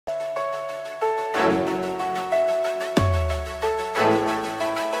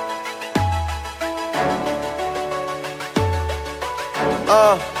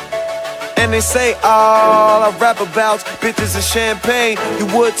they say all I rap about's bitches and champagne. You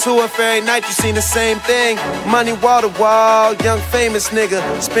would too if every night you seen the same thing. Money wall to wall, young famous nigga.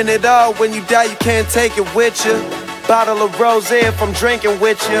 Spend it all, when you die you can't take it with you. Bottle of rosé if I'm drinking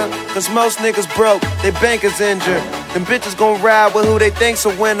with ya. Cause most niggas broke, they bankers injured. Them bitches gon' ride with who they think's a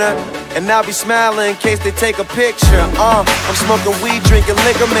winner. And I'll be smiling in case they take a picture. I'm smoking weed, drinking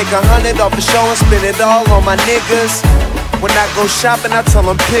liquor, make 100 off the show and spend it all on my niggas. When I go shopping, I tell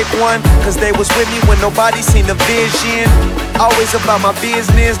them pick one, cause they was with me when nobody seen the vision. Always about my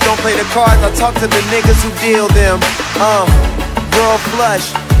business, don't play the cards, I talk to the niggas who deal them. Girl flush,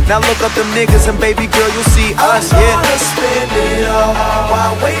 now look up them niggas and baby girl, you'll see us, yeah. I'm gonna spend it all,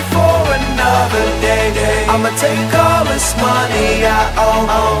 why wait for another day? I'ma take all this money I own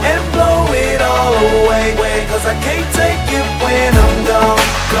and blow it all away. Cause I can't take it when I'm gone,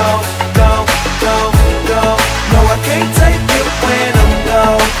 gone, gone, gone, gone. No, I can't take it when I'm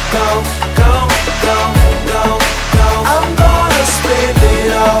gone, gone, gone, gone, gone, gone. I'm gonna spend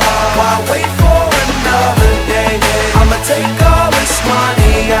it all, why wait for another day? I'ma take all this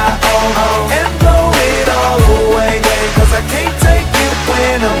money I own and blow it all away. Cause I can't take it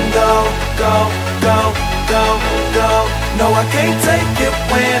when I'm gone, gone, gone, gone, gone. No, I can't take it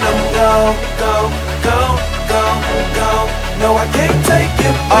when I'm gone, gone, gone, gone, gone. No, I can't take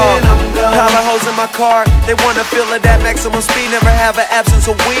it when I'm gone. Pile of hoes in my car, they wanna feel it at maximum speed, never have an absence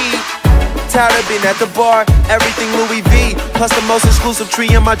of weed. Tired of being at the bar, everything Louis V, plus the most exclusive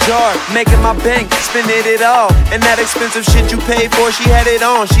tree in my jar. Making my bank, spending it all, and that expensive shit you paid for, she had it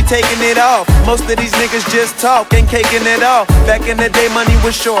on, she taking it off. Most of these niggas just talk, ain't caking it off. Back in the day money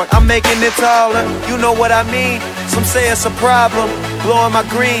was short, I'm making it taller, you know what I mean? Some say it's a problem, blowing my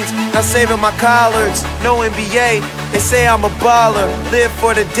greens, not saving my collards. No NBA, they say I'm a baller, live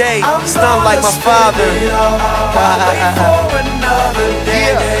for the day, stunned like my father. Wait for another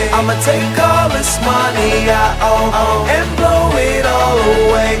day. I'ma take all this money I own and blow it all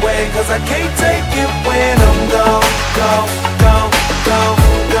away. Cause I can't take it when I'm gone, gone, gone, gone,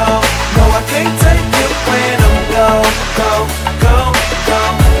 gone. No, I can't take it when I'm gone, gone, gone,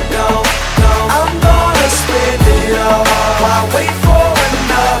 gone, gone, gone. I'm gonna spend it all, why wait for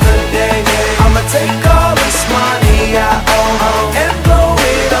another day? I'ma take all this money I own and blow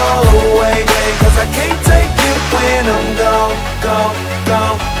it all away. Cause I can't take it when I'm gone, gone,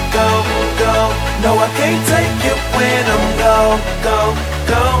 gone, gone, gone. No, I can't take it when I'm gone, gone,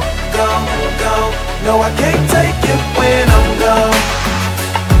 gone, gone, gone. No, I can't take it when I'm gone.